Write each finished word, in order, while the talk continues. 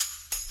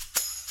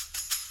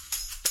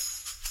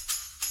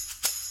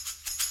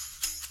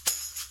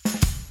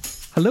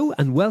Hello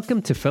and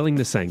welcome to Filling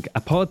the Sink,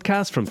 a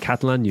podcast from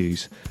Catalan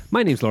News.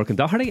 My name's Lorcan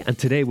Doherty and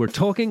today we're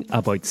talking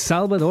about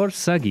Salvador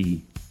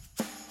Seguí.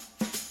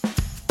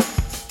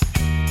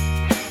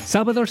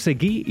 Salvador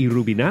Seguí y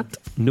Rubinat,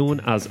 known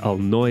as El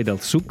Noi del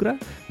Sucre,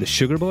 the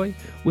Sugar Boy,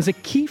 was a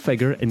key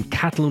figure in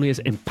Catalonia's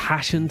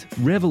impassioned,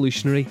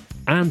 revolutionary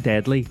and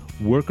deadly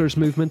workers'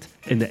 movement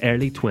in the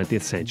early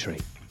 20th century.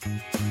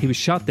 He was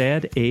shot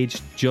dead,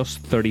 aged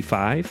just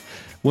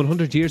 35.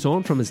 100 years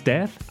on from his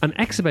death, an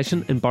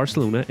exhibition in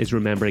Barcelona is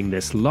remembering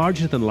this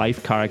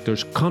larger-than-life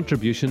character's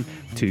contribution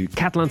to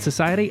Catalan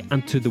society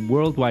and to the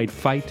worldwide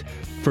fight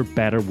for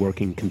better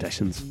working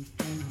conditions.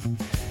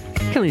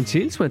 Cillian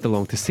Shields went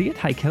along to see it.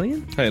 Hi,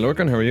 Cillian. Hey,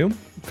 Lorcan, how are you?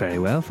 Very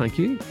well, thank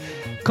you.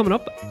 Coming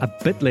up a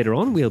bit later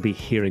on, we'll be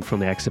hearing from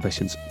the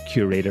exhibition's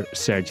curator,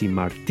 Sergi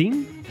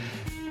Martín.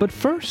 But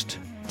first,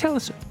 tell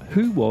us,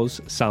 who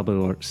was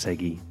Salvador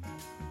Seguí?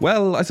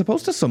 Well, I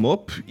suppose to sum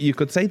up, you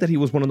could say that he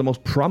was one of the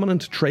most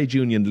prominent trade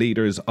union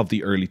leaders of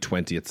the early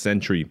 20th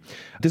century.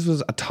 This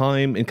was a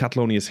time in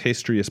Catalonia's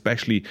history,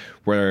 especially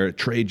where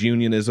trade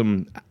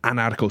unionism,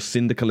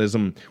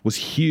 anarcho-syndicalism was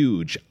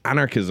huge.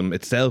 Anarchism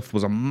itself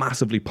was a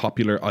massively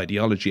popular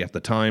ideology at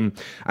the time,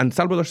 and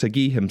Salvador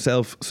Seguí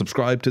himself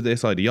subscribed to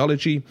this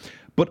ideology.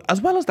 But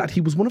as well as that, he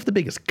was one of the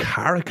biggest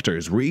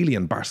characters, really,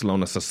 in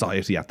Barcelona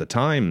society at the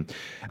time.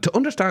 To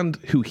understand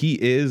who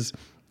he is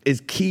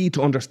key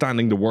to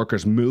understanding the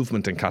workers'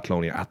 movement in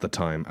Catalonia at the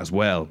time as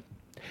well.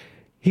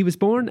 He was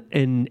born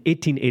in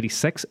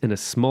 1886 in a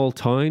small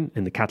town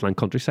in the Catalan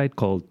countryside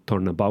called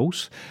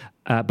Tornabout,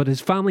 but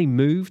his family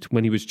moved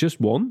when he was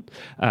just one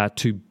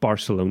to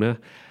Barcelona.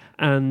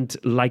 And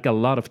like a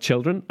lot of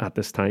children at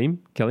this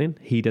time, Cillian,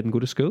 he didn't go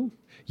to school.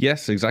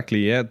 Yes, exactly,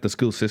 yeah. The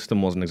school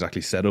system wasn't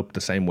exactly set up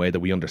the same way that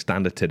we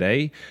understand it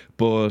today.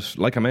 But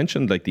like I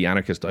mentioned, like the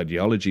anarchist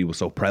ideology was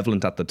so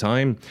prevalent at the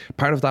time.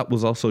 Part of that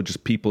was also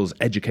just people's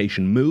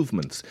education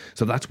movements.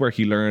 So that's where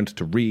he learned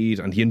to read,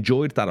 and he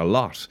enjoyed that a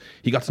lot.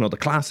 He got to know the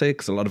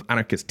classics, a lot of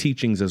anarchist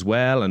teachings as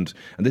well. And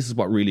this is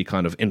what really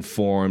kind of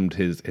informed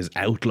his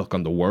outlook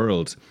on the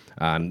world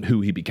and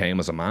who he became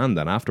as a man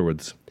then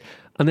afterwards.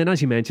 And then,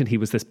 as you mentioned, he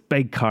was this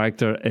big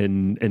character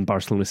in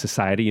Barcelona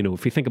society. You know,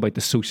 if you think about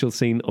the social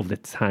scene of the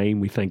time,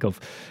 we think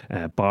of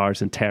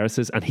bars and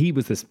terraces. And he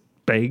was this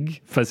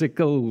big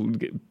physical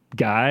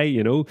guy,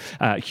 you know,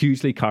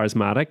 hugely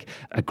charismatic,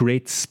 a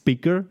great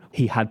speaker.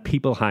 He had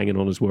people hanging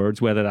on his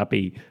words, whether that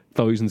be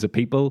thousands of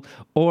people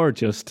or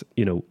just,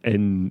 you know,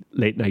 in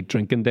late night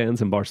drinking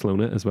dens in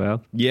Barcelona as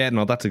well. Yeah,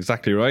 no, that's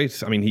exactly right.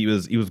 I mean, he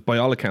was by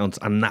all accounts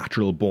a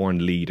natural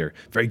born leader,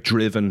 very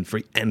driven,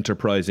 very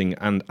enterprising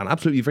and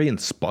absolutely very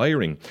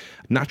inspiring.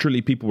 Naturally,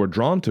 people were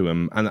drawn to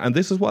him, and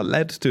this is what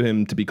led to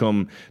him to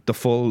become the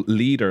full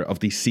leader of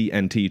the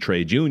CNT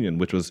trade union,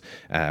 which was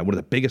one of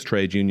the biggest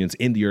trade unions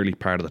in the early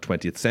part of the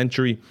 20th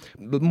century.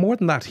 But more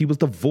than that, he was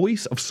the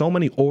voice of so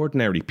many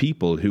ordinary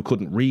people who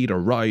couldn't read or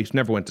write,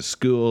 never went to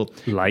school.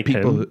 Like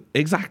people him.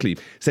 Exactly.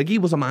 Seguí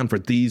was a man for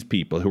these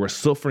people who were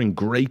suffering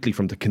greatly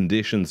from the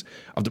conditions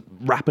of the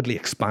rapidly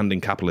expanding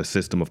capitalist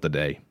system of the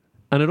day.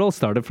 And it all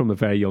started from a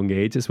very young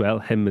age as well.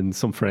 Him and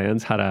some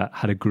friends had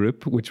a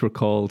group which were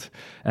called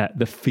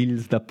the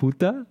Fills de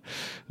Puta,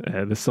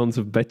 the Sons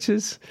of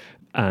Bitches,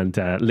 and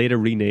later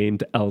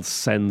renamed Els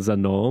Sense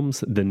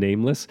Noms, the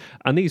Nameless.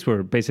 And these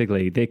were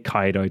basically, they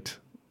carried out,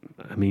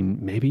 I mean,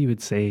 maybe you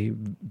would say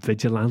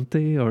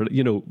vigilante, or,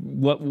 you know,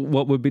 what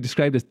would be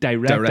described as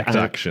direct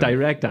action.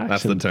 Direct action.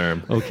 That's the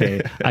term.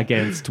 Okay,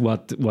 against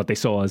what they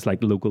saw as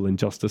like local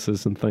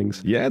injustices and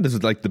things. Yeah, this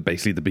is like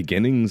basically the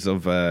beginnings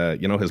of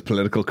his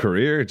political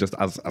career, just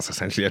as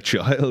essentially a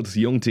child,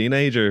 young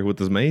teenager with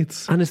his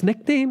mates. And his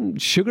nickname,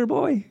 Sugar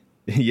Boy.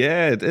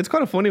 Yeah, it's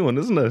quite a funny one,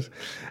 isn't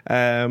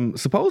it?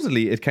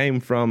 Supposedly, it came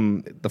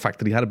from the fact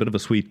that he had a bit of a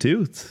sweet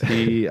tooth.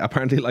 He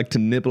apparently liked to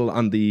nibble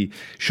on the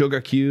sugar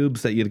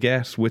cubes that you'd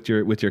get with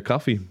your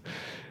coffee.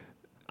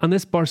 And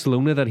this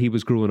Barcelona that he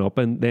was growing up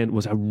in then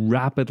was a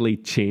rapidly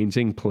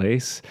changing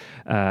place.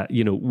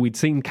 We'd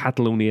seen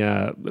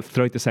Catalonia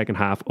throughout the second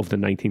half of the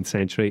 19th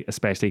century,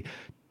 especially,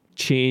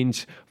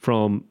 change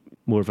from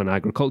more of an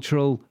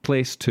agricultural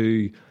place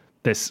to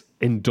this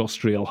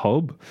industrial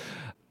hub.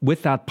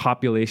 With that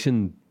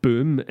population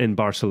boom in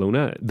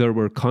Barcelona, there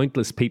were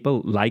countless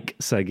people like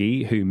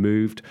Seguí who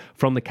moved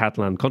from the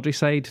Catalan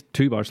countryside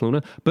to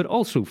Barcelona, but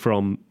also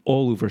from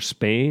all over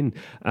Spain,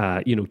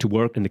 to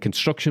work in the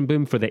construction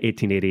boom for the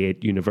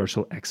 1888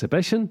 Universal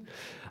Exhibition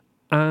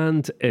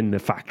and in the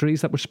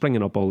factories that were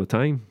springing up all the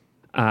time.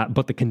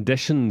 But the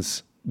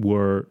conditions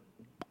were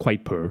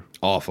quite poor.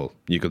 Awful,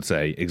 you could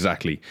say,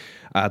 exactly.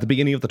 At the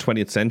beginning of the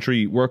 20th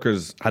century,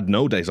 workers had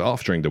no days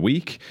off during the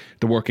week.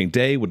 The working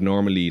day would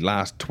normally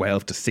last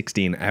 12 to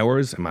 16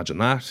 hours, imagine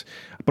that.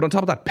 But on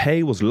top of that,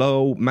 pay was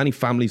low. Many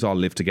families all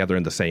lived together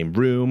in the same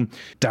room.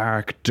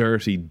 Dark,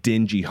 dirty,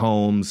 dingy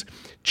homes.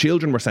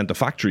 Children were sent to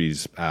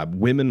factories.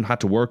 Women had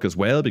to work as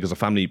well because a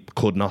family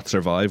could not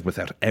survive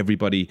without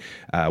everybody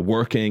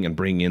working and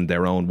bringing in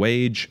their own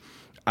wage.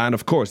 And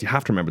of course, you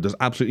have to remember, there's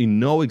absolutely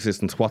no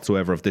existence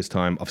whatsoever of this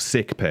time of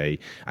sick pay,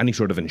 any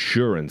sort of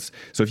insurance.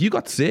 So if you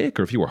got sick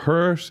or if you were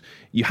hurt,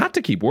 you had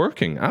to keep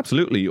working,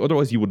 absolutely.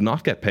 Otherwise, you would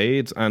not get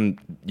paid and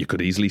you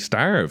could easily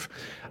starve.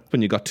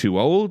 When you got too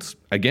old,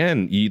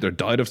 again, you either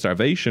died of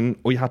starvation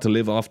or you had to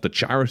live off the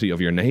charity of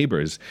your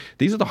neighbours.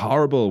 These are the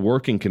horrible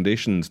working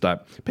conditions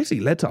that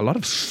basically led to a lot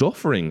of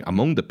suffering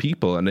among the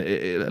people, and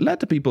it led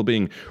to people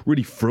being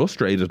really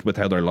frustrated with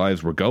how their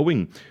lives were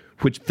going,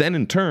 which then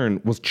in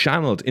turn was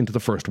channeled into the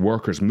first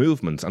workers'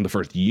 movements and the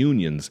first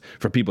unions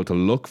for people to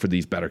look for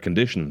these better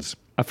conditions.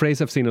 A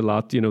phrase I've seen a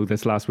lot,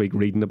 this last week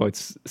reading about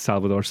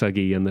Salvador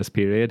Seguí in this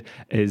period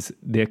is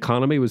the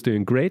economy was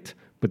doing great,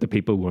 but the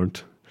people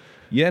weren't.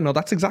 Yeah, no,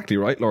 that's exactly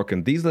right,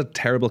 Lorcan. These are the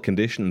terrible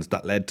conditions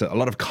that led to a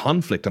lot of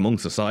conflict among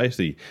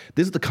society.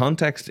 This is the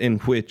context in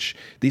which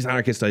these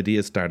anarchist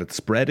ideas started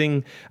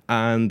spreading,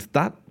 and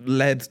that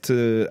led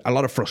to a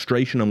lot of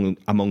frustration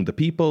among the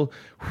people,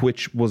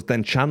 which was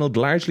then channeled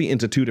largely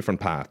into two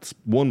different paths.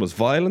 One was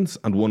violence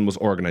and one was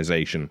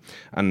organisation.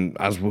 And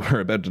as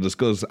we're about to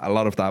discuss, a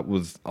lot of that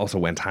also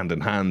went hand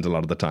in hand a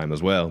lot of the time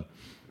as well.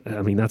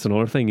 I mean, that's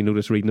another thing you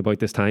notice reading about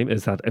this time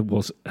is that it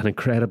was an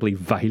incredibly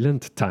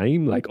violent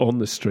time, like on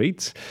the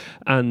streets.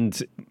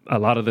 And a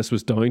lot of this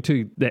was down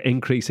to the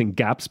increasing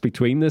gaps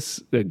between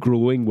the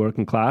growing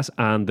working class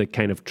and the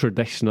kind of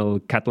traditional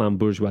Catalan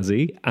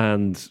bourgeoisie.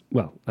 And,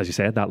 well, as you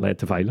said, that led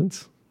to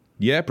violence.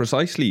 Yeah,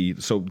 precisely.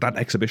 So that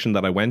exhibition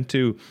that I went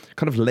to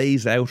kind of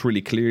lays out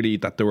really clearly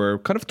that there were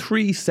kind of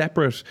three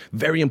separate,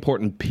 very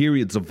important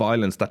periods of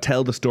violence that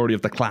tell the story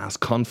of the class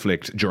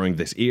conflict during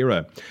this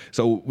era.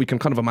 So we can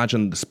kind of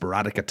imagine the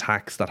sporadic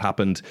attacks that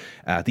happened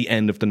at the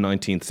end of the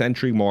 19th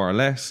century, more or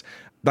less.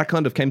 That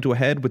kind of came to a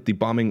head with the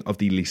bombing of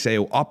the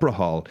Liceo Opera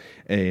Hall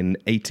in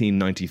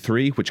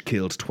 1893, which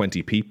killed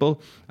 20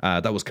 people.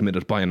 That was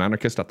committed by an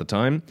anarchist at the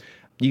time.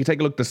 You can take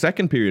a look at the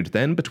second period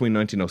then, between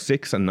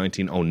 1906 and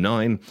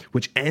 1909,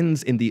 which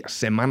ends in the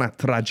Semana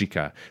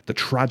Trágica, the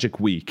tragic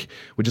week,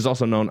 which is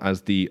also known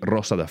as the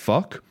Rosa de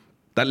Foc.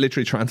 That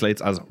literally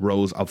translates as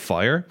Rose of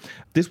Fire.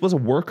 This was a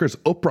workers'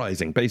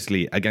 uprising,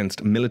 basically,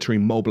 against military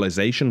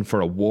mobilization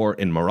for a war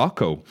in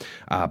Morocco.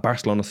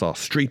 Barcelona saw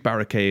street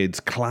barricades,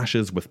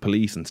 clashes with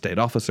police and state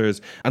officers,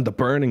 and the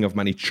burning of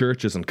many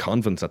churches and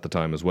convents at the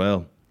time as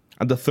well.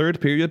 And the third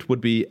period would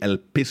be El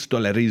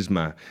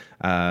Pistolerismo.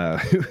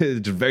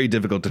 It's very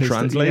difficult to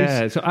translate.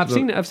 Yeah, so I've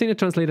seen it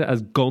translated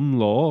as gun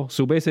law.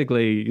 So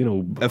basically,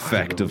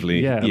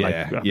 effectively,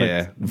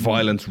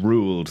 violence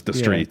ruled the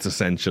streets,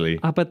 essentially.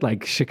 A bit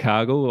like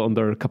Chicago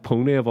under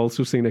Capone. I've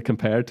also seen it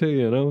compared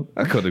to,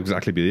 That could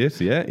exactly be it,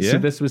 yeah. So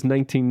this was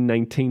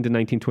 1919 to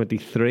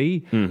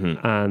 1923.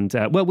 Mm-hmm. And,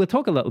 we'll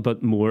talk a little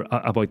bit more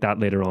about that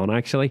later on,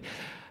 actually,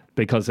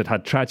 because it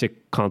had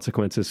tragic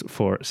consequences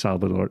for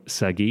Salvador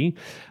Seguí.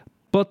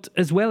 But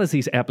as well as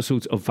these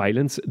episodes of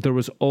violence, there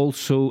was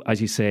also, as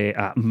you say,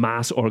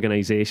 mass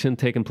organisation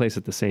taking place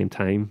at the same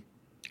time.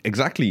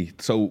 Exactly.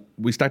 So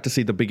we start to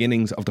see the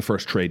beginnings of the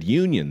first trade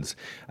unions.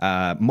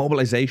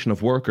 Mobilization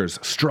of workers,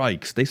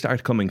 strikes, they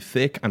start coming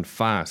thick and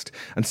fast.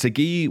 And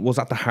Seguí was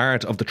at the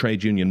heart of the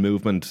trade union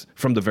movement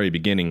from the very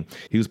beginning.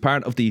 He was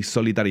part of the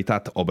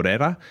Solidaritat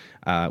Obrera,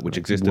 which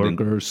existed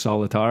Workers'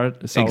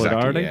 solidarity.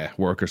 Exactly, yeah,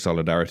 worker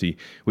solidarity,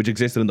 which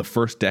existed in the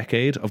first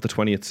decade of the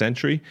 20th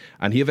century.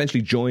 And he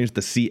eventually joined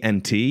the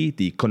CNT,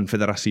 the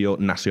Confederació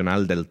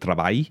Nacional del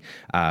Treball,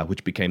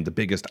 which became the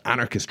biggest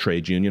anarchist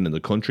trade union in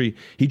the country.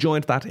 He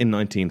joined that in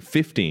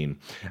 1915.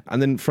 And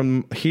then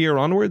from here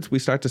onwards, we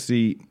start to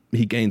see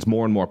he gains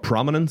more and more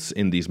prominence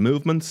in these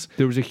movements.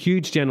 There was a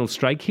huge general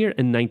strike here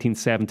in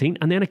 1917,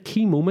 and then a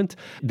key moment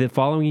the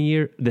following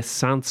year, the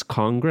Sants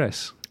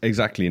Congress.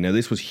 Exactly. Now,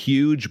 this was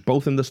huge,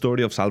 both in the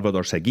story of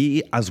Salvador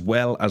Seguí as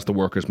well as the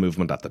workers'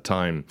 movement at the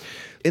time.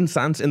 In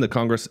Sants, in the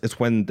Congress, it's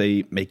when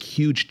they make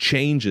huge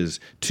changes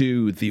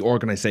to the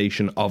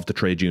organisation of the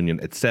trade union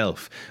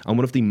itself. And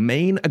one of the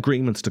main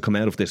agreements to come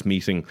out of this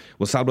meeting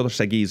was Salvador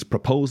Seguí's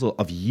proposal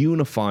of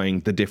unifying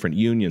the different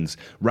unions,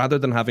 rather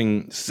than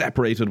having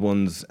separated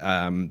ones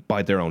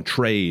by their own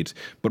trade,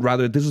 but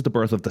rather this was the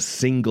birth of the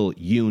single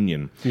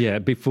union. Yeah,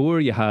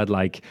 before you had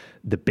like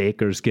the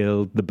Bakers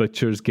Guild, the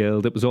Butchers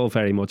Guild. It was all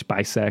very much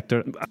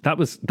bisector.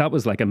 That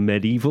was like a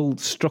medieval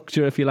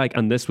structure, if you like,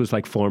 and this was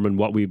like forming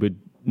what we would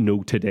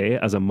know today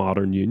as a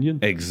modern union.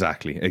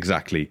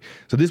 Exactly.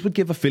 So this would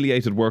give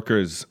affiliated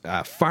workers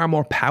far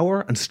more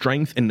power and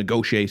strength in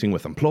negotiating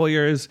with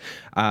employers.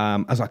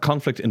 As a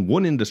conflict in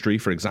one industry,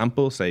 for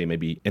example, say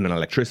maybe in an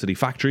electricity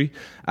factory,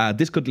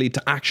 this could lead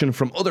to action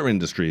from other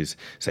industries,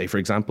 say for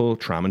example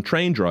tram and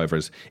train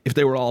drivers, if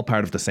they were all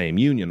part of the same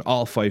union,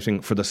 all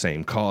fighting for the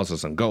same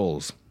causes and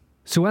goals.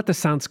 So at the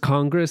Sants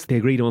Congress, they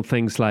agreed on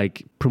things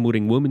like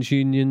promoting women's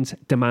unions,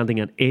 demanding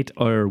an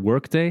 8-hour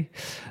workday,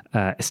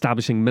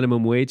 establishing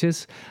minimum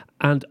wages.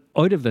 And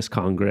out of this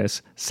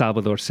Congress,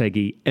 Salvador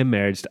Seguí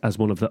emerged as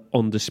one of the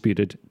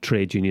undisputed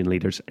trade union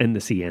leaders in the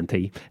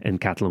CNT in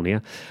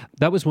Catalonia.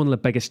 That was one of the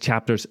biggest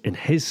chapters in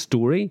his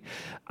story.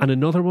 And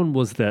another one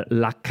was the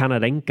La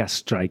Canadenca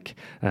strike,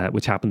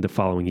 which happened the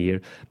following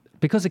year.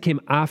 because it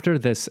came after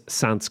this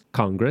Sants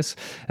Congress.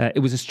 It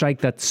was a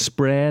strike that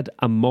spread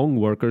among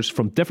workers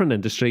from different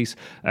industries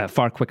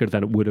far quicker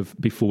than it would have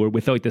before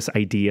without this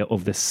idea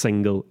of the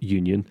single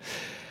union.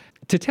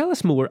 To tell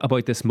us more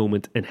about this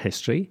moment in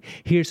history,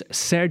 here's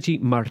Sergi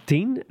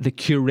Martín, the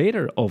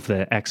curator of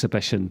the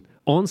exhibition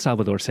on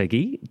Salvador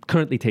Seguí,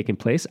 currently taking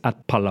place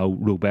at Palau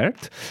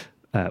Robert,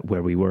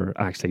 where we were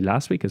actually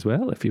last week as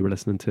well, if you were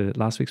listening to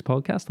last week's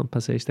podcast on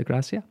Passeig de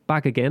Gràcia.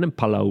 Back again in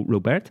Palau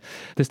Robert.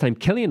 This time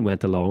Cillian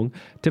went along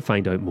to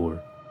find out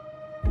more.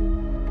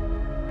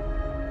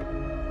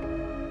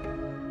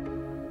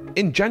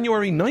 In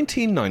January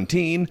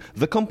 1919,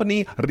 the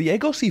company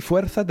Riegos y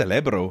Fuerza del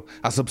Ebro,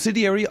 a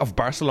subsidiary of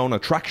Barcelona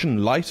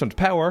Traction Light and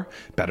Power,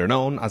 better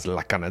known as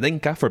La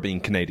Canadenca for being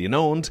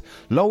Canadian-owned,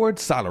 lowered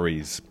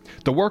salaries.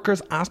 The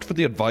workers asked for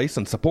the advice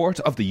and support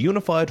of the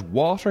Unified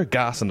Water,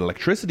 Gas and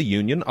Electricity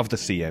Union of the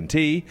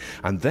CNT,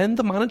 and then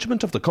the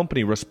management of the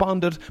company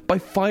responded by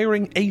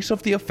firing 8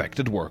 of the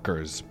affected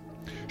workers.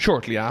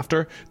 Shortly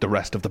after, the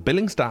rest of the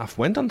billing staff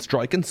went on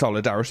strike in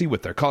solidarity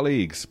with their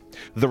colleagues.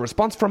 The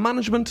response from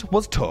management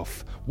was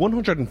tough.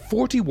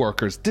 140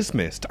 workers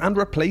dismissed and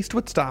replaced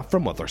with staff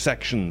from other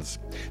sections.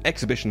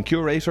 Exhibition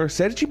curator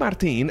Sergi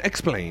Martín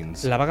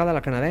explains. La vaga de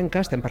la Canadenca,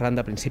 estem parlant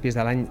de principis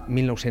de l'any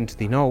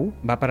 1919,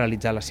 va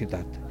paralitzar la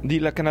ciutat. The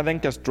La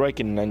Canadenca strike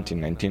in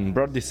 1919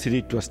 brought the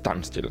city to a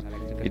standstill.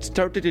 It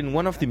started in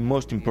one of the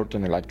most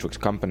important electrics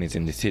companies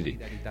in the city,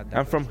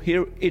 and from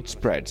here it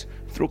spreads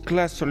through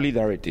class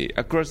solidarity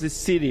across the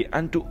city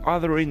and to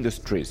other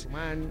industries.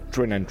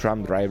 Train and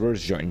tram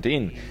drivers joined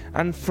in,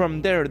 and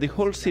from there the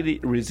whole city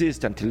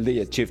resisted until they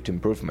achieved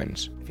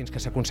improvements. Fins que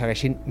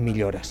s'aconsegueixin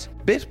millores.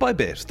 Bit by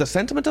bit, the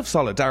sentiment of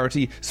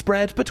solidarity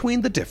spread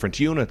between the different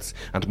units,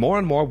 and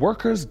more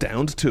workers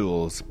downed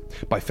tools.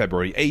 By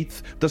February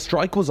 8th, the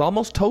strike was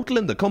almost total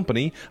in the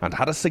company and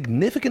had a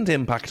significant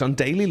impact on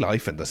daily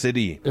life in the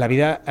city. La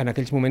vida en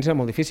aquells moments era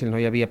molt difícil, no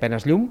hi havia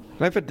apenas llum.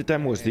 Life at the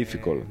time was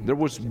difficult. There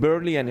was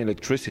barely any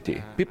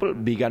electricity. People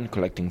began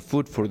collecting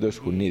food for those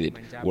who needed,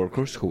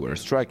 workers who were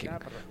striking.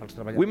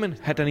 Women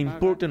had an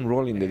important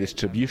role in the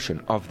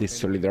distribution of this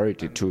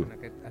solidarity too.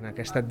 En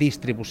aquesta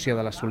distribució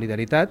de la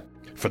solidaritat.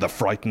 For the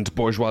frightened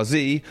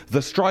bourgeoisie,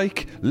 the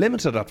strike,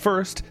 limited at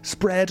first,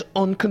 spread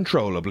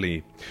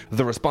uncontrollably.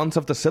 The response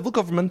of the civil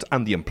government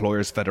and the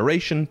Employers'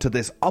 Federation to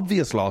this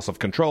obvious loss of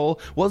control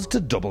was to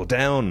double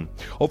down.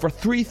 Over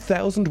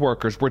 3,000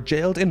 workers were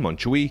jailed in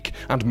Montjuïc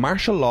and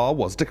martial law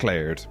was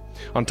declared.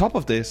 On top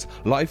of this,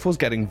 life was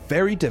getting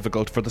very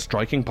difficult for the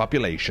striking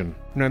population.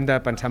 No hem de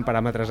pensar en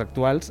paràmetres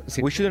actuals.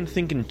 We shouldn't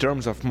think in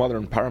terms of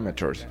modern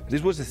parameters.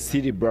 This was a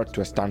city brought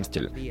to a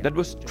standstill. That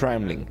was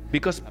trembling,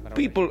 because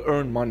people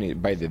earn money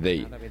by the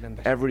day.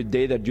 Every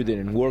day that you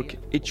didn't work,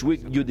 each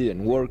week you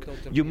didn't work,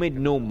 you made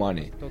no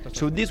money.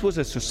 So this was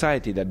a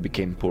society that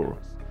became poor.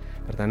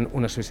 Per tant,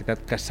 una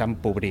societat que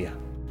s'empobria.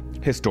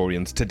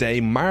 Historians today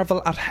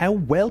marvel at how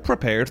well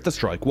prepared the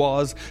strike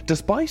was,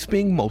 despite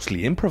being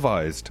mostly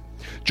improvised.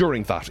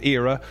 During that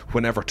era,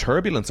 whenever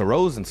turbulence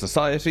arose in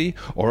society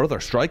or other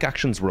strike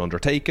actions were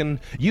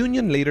undertaken,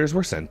 union leaders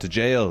were sent to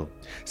jail.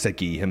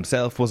 Seguí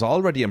himself was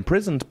already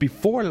imprisoned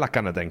before La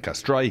Canadenca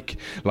strike,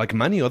 like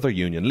many other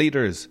union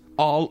leaders,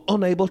 all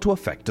unable to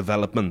affect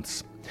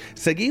developments.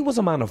 Seguí was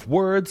a man of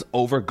words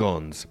over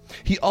guns.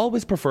 He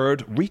always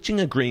preferred reaching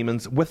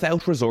agreements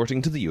without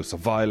resorting to the use of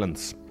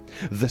violence.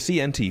 The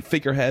CNT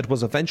figurehead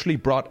was eventually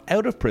brought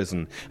out of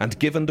prison and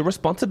given the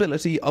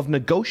responsibility of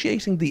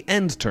negotiating the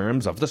end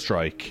terms of the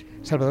strike.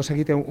 Salvador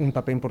Seguí té un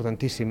paper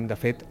importantíssim, de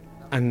fet,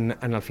 en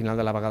el final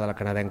de la vaga de la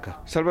Canadenca.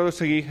 Salvador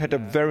Seguí had a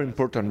very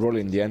important role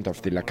in the end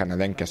of the La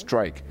Canadenca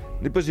strike.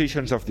 The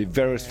positions of the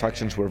various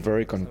factions were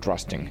very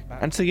contrasting,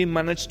 and Seguí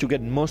managed to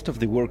get most of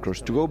the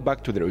workers to go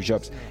back to their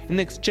jobs in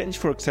exchange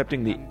for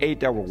accepting the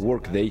 8-hour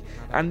workday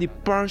and the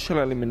partial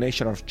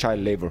elimination of child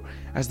labor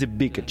as the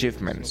big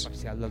achievements.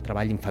 Del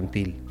treball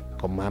infantil,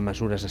 com a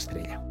mesures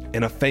estrella.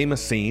 In a famous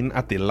scene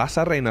at the Las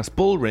Arenas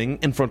bull ring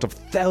in front of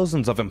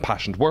thousands of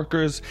impassioned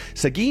workers,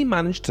 Seguí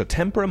managed to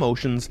temper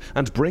emotions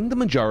and bring the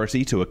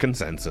majority to a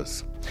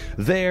consensus.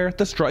 There,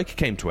 the strike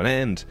came to an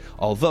end,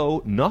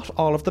 although not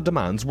all of the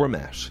demands were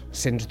met.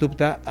 Sens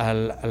dubte,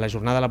 la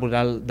jornada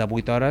laboral de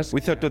 8 hores...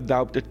 Without a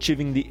doubt,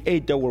 achieving the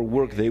 8-hour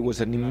workday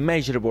was an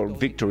immeasurable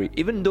victory,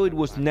 even though it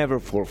was never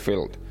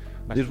fulfilled.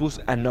 This was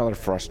another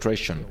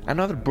frustration,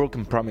 another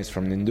broken promise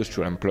from the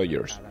industrial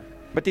employers.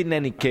 But in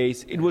any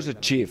case, it was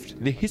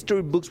achieved. The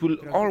history books will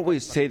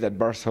always say that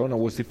Barcelona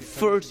was the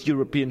first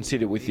European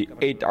city with the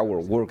 8-hour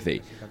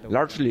workday,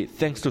 largely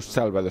thanks to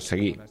Salvador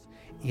Seguí.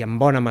 I en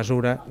bona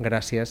mesura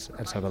gràcies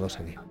a Salvador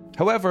Seguí.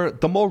 However,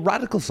 the more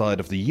radical side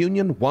of the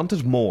union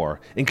wanted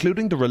more,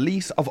 including the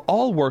release of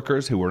all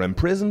workers who were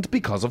imprisoned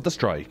because of the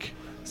strike.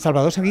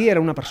 Salvador Seguí era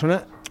una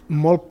persona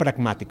molt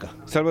pragmàtica.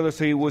 Salvador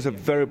Seguí was a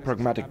very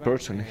pragmatic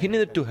person. He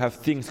needed to have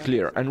things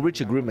clear and reach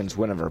agreements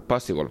whenever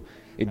possible.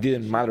 It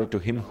didn't matter to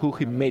him who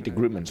he made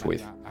agreements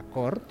with.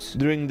 Acords.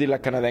 During the La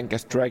Canadenca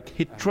strike,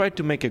 he tried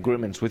to make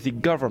agreements with the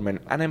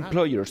government and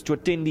employers to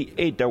attain the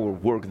 8-hour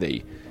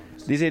workday.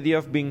 This idea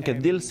of being a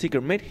deal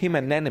seeker made him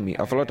an enemy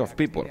of a lot of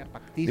people.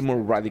 The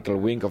more radical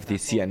wing of the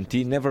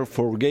CNT never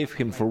forgave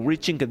him for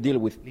reaching a deal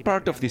with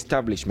part of the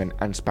establishment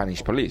and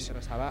Spanish police.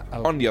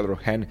 On the other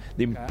hand,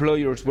 the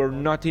employers were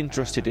not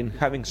interested in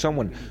having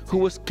someone who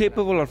was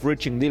capable of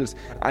reaching deals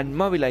and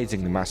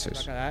mobilizing the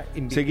masses.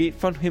 Seguí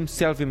found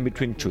himself in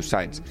between two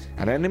sides,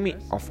 an enemy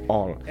of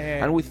all,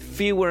 and with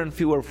fewer and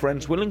fewer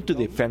friends willing to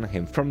defend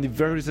him from the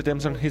various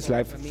attempts on his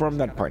life from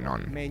that point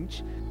on.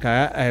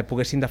 Que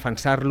poguessin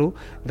defensar-lo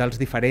dels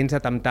diferents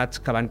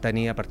atemptats que van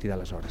tenir a partir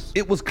d'aleshores.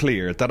 It was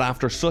clear that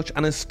after such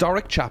an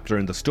historic chapter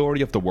in the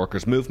story of the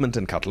workers' movement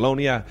in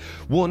Catalonia,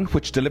 one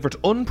which delivered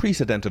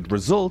unprecedented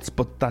results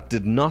but that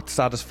did not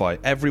satisfy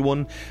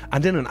everyone,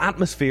 and in an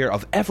atmosphere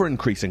of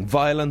ever-increasing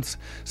violence,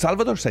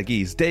 Salvador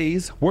Seguí's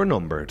days were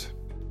numbered.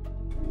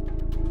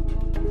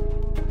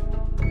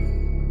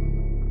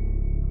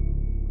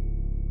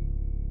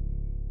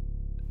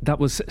 That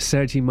was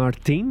Sergi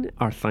Martín,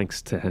 our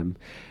thanks to him.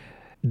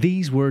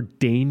 These were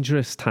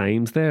dangerous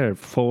times there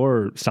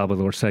for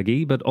Salvador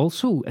Seguí, but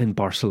also in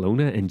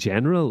Barcelona in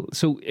general.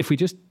 So if we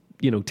just,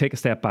 take a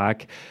step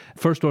back,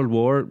 First World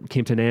War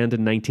came to an end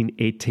in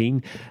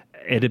 1918.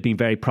 It had been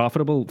very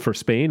profitable for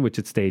Spain, which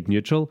had stayed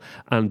neutral,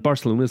 and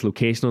Barcelona's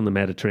location on the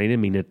Mediterranean,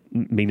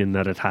 meaning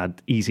that it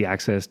had easy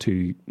access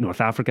to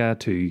North Africa,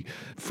 to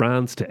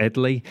France, to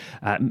Italy,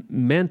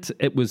 meant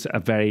it was a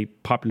very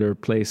popular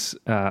place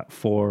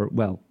for,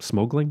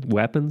 smuggling,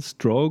 weapons,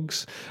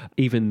 drugs,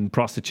 even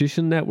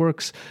prostitution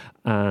networks,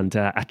 and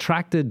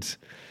attracted...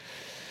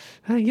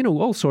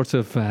 all sorts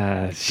of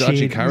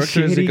dodgy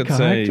characters, you could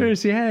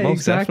characters, say. Yeah, Most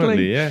exactly.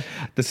 Definitely, yeah.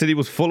 The city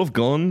was full of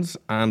guns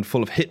and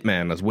full of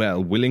hitmen as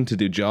well, willing to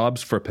do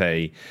jobs for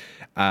pay.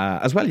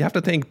 As well, you have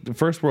to think, the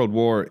First World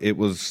War, it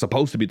was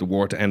supposed to be the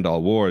war to end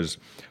all wars.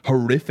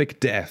 Horrific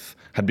death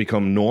had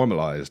become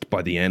normalised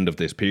by the end of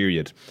this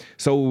period.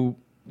 So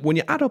when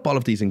you add up all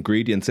of these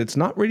ingredients, it's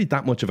not really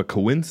that much of a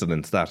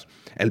coincidence that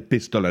el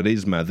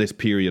pistolerismo, this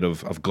period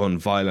of gun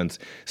violence,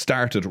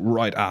 started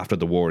right after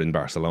the war in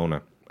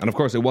Barcelona. And of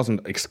course, it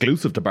wasn't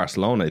exclusive to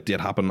Barcelona. It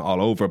did happen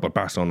all over, but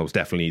Barcelona was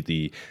definitely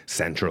the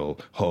central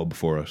hub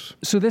for it.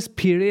 So this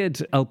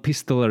period, el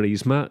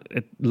pistolerismo,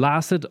 it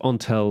lasted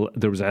until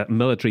there was a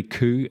military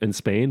coup in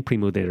Spain,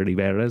 Primo de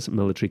Rivera's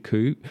military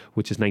coup,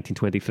 which is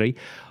 1923.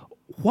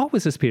 What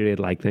was this period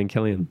like then,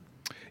 Cillian?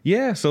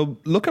 Yeah, so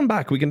looking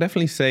back, we can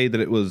definitely say that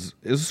it was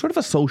sort of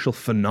a social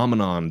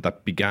phenomenon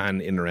that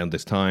began in around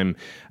this time.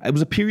 It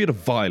was a period of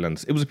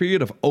violence. It was a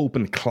period of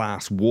open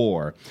class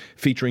war,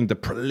 featuring the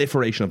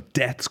proliferation of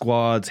death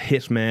squads,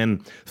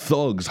 hitmen,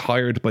 thugs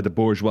hired by the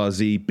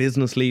bourgeoisie,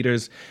 business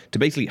leaders to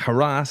basically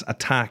harass,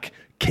 attack,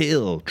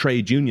 kill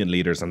trade union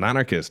leaders and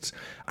anarchists,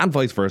 and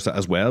vice versa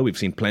as well. We've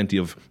seen plenty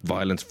of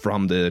violence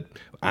from the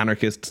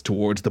anarchists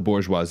towards the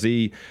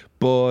bourgeoisie.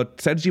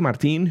 But Sergi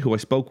Martín, who I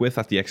spoke with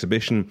at the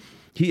exhibition,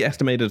 he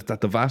estimated that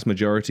the vast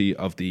majority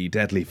of the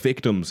deadly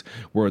victims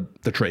were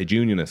the trade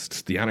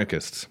unionists, the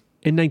anarchists.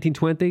 In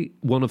 1920,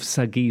 one of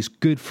Seguí's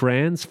good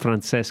friends,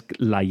 Francesc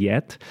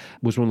Layet,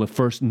 was one of the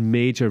first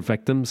major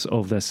victims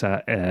of this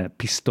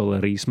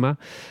pistolerismo.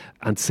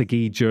 And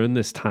Seguí, during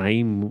this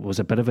time, was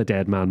a bit of a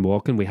dead man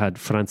walking. We had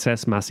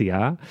Francesc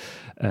Macià,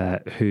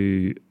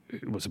 who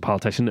was a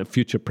politician, a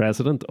future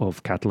president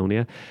of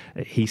Catalonia.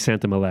 He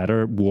sent him a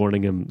letter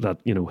warning him that,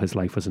 his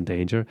life was in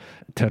danger.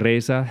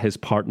 Teresa, his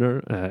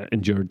partner,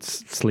 endured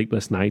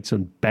sleepless nights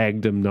and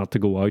begged him not to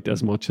go out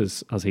as much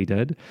as he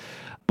did.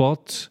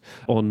 But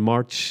on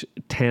March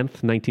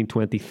 10th,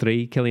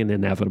 1923, Cillian, the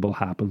inevitable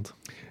happened.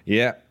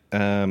 Yeah,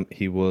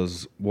 he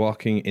was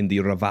walking in the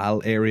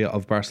Raval area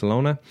of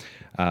Barcelona,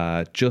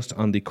 just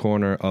on the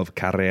corner of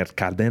Carrer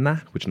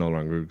Cardena, which no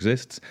longer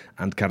exists,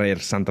 and Carrer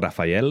Sant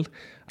Rafael.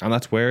 And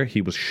that's where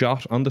he was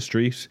shot on the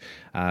street,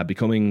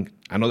 becoming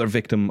another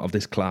victim of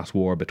this class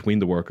war between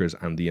the workers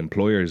and the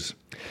employers.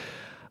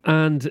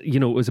 And,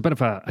 it was a bit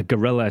of a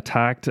guerrilla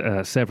attack.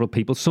 Several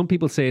people. Some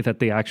people say that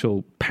the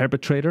actual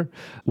perpetrator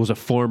was a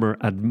former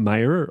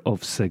admirer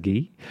of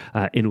Seguí,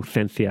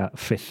 Inocencia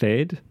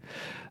Feced.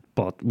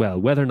 But,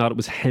 whether or not it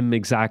was him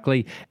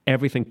exactly,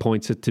 everything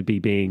points it to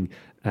being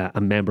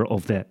a member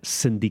of the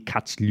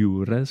Sindicats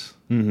Lliures.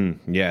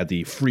 Mm-hmm. Yeah,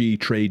 the free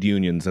trade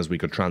unions, as we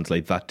could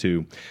translate that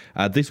to.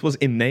 This was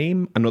in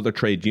name another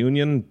trade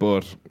union,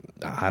 but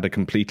had a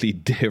completely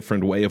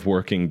different way of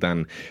working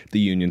than the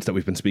unions that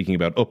we've been speaking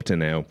about up to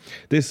now.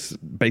 This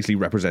basically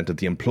represented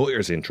the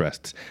employers'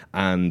 interests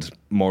and,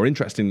 more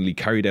interestingly,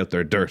 carried out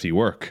their dirty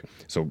work.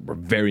 So were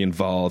very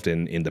involved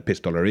in the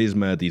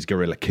pistolerismo, these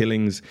guerrilla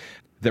killings.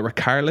 They were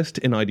Carlist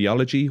in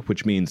ideology,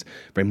 which means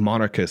very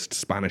monarchist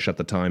Spanish at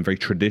the time, very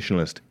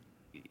traditionalist.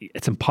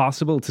 It's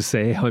impossible to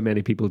say how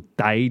many people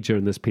died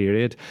during this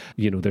period.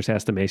 There's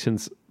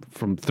estimations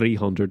from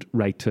 300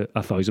 right to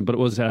 1,000, but it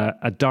was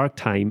a dark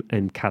time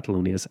in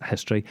Catalonia's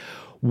history.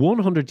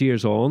 100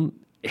 years on,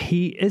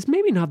 he is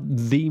maybe not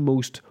the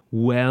most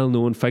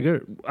well-known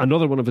figure.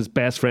 Another one of his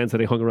best friends that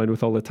he hung around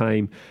with all the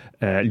time,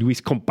 Luis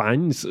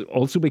Companys,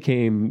 also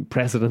became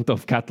president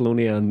of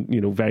Catalonia and,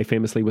 very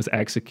famously was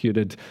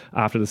executed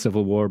after the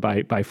civil war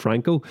by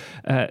Franco.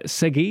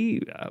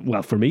 Seguí,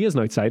 well, for me as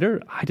an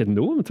outsider, I didn't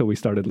know him until we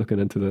started looking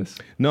into this.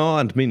 No,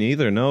 and me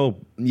neither, no.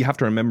 You have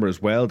to remember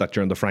as well that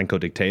during the Franco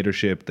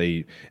dictatorship,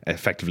 they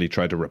effectively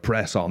tried to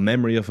repress all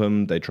memory of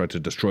him. They tried to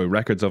destroy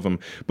records of him.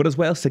 But as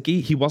well,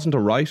 Seguí, he wasn't a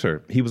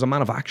writer. He was a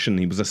man of action.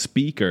 He was a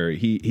speaker.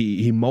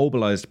 He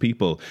mobilized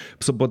people.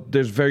 But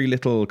there's very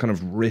little kind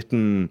of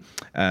written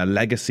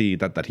legacy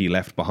that he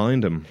left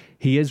behind him.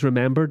 He is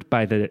remembered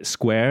by the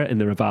square in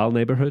the Raval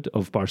neighbourhood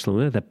of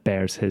Barcelona that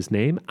bears his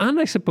name. And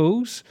I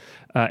suppose,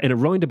 in a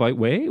roundabout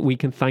way, we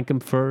can thank him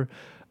for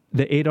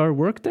the 8-hour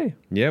workday.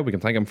 Yeah, we can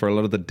thank him for a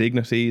lot of the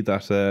dignity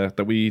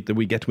that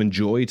we get to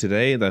enjoy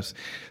today, that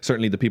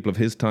certainly the people of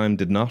his time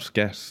did not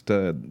get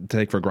to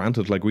take for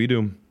granted like we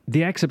do.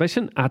 The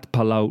exhibition at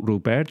Palau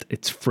Robert,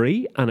 it's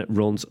free and it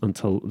runs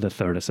until the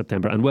 3rd of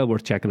September and well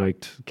worth checking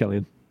out,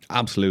 Cillian.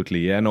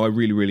 Absolutely, yeah. No, I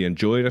really, really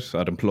enjoyed it.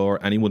 I'd implore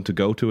anyone to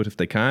go to it if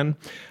they can.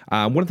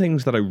 One of the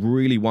things that I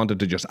really wanted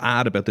to just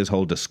add about this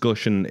whole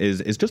discussion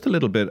is just a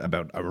little bit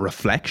about a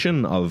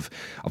reflection of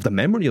the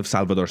memory of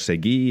Salvador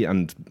Seguí,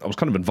 and I was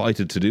kind of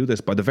invited to do this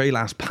by the very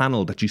last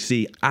panel that you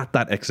see at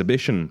that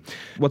exhibition.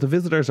 What the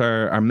visitors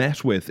are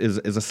met with is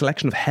a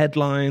selection of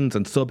headlines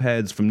and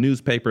subheads from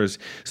newspapers,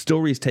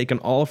 stories taken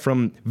all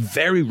from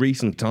very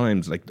recent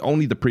times, like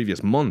only the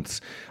previous months,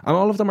 and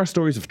all of them are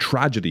stories of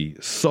tragedy,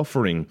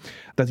 suffering,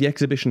 that the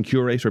exhibition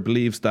curator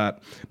believes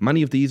that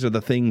many of these are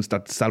the things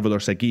that Salvador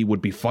Seguí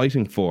would be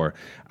fighting for.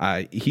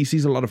 He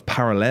sees a lot of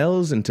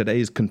parallels in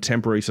today's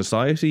contemporary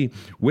society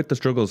with the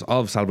struggles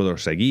of Salvador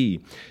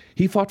Seguí.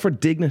 He fought for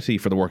dignity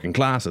for the working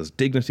classes,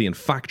 dignity in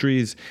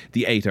factories,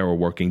 the 8-hour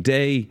working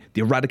day,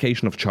 the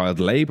eradication of child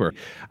labour,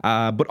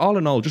 but all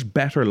in all, just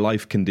better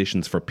life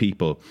conditions for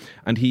people.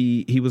 And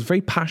he was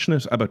very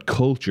passionate about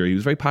culture. He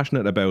was very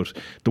passionate about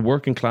the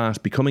working class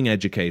becoming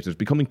educated,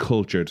 becoming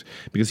cultured,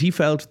 because he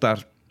felt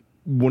that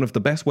one of the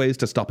best ways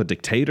to stop a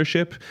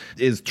dictatorship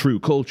is through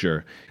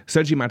culture.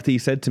 Sergi Martín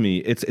said to me,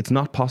 it's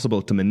not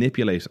possible to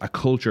manipulate a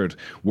cultured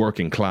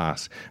working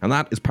class. And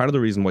that is part of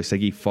the reason why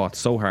Seguí fought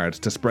so hard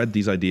to spread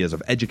these ideas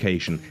of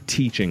education,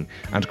 teaching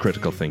and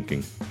critical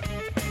thinking.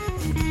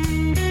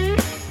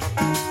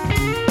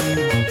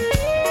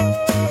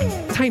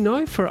 Time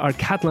now for our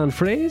Catalan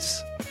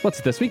phrase.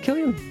 What's this week,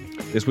 Cillian?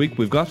 This week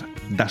we've got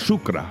da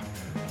sucre.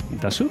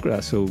 Da sucre,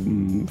 so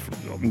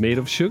made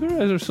of sugar?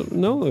 Or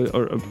something? No?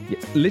 Or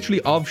literally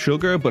of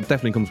sugar, but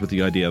definitely comes with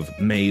the idea of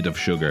made of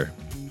sugar.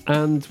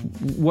 And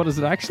what does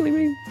it actually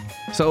mean?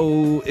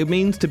 So it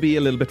means to be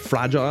a little bit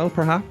fragile,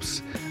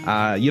 perhaps.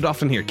 You'd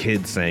often hear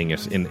kids saying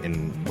it in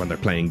when they're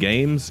playing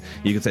games.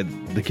 You could say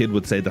the kid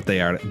would say that they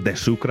are de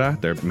sucre,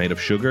 they're made of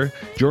sugar,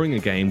 during a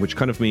game, which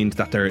kind of means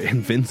that they're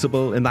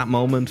invincible in that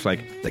moment,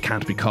 like they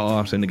can't be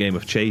caught in a game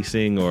of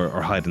chasing or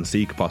hide and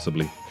seek,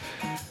 possibly.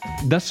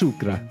 Da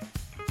sucre.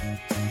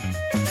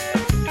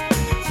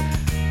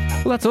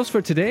 Well, that's us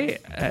for today.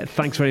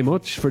 Thanks very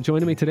much for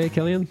joining me today,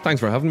 Cillian.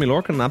 Thanks for having me,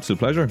 Lorcan. An absolute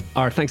pleasure.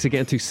 Our thanks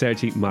again to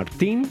Sergi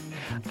Martín.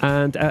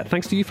 And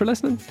thanks to you for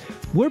listening.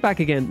 We're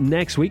back again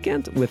next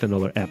weekend with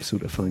another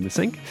episode of Filling the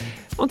Sink.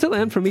 Until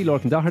then, from me,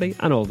 Lorcan Doherty,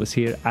 and all of us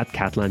here at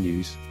Catalan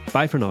News.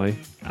 Bye for now.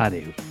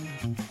 Adieu.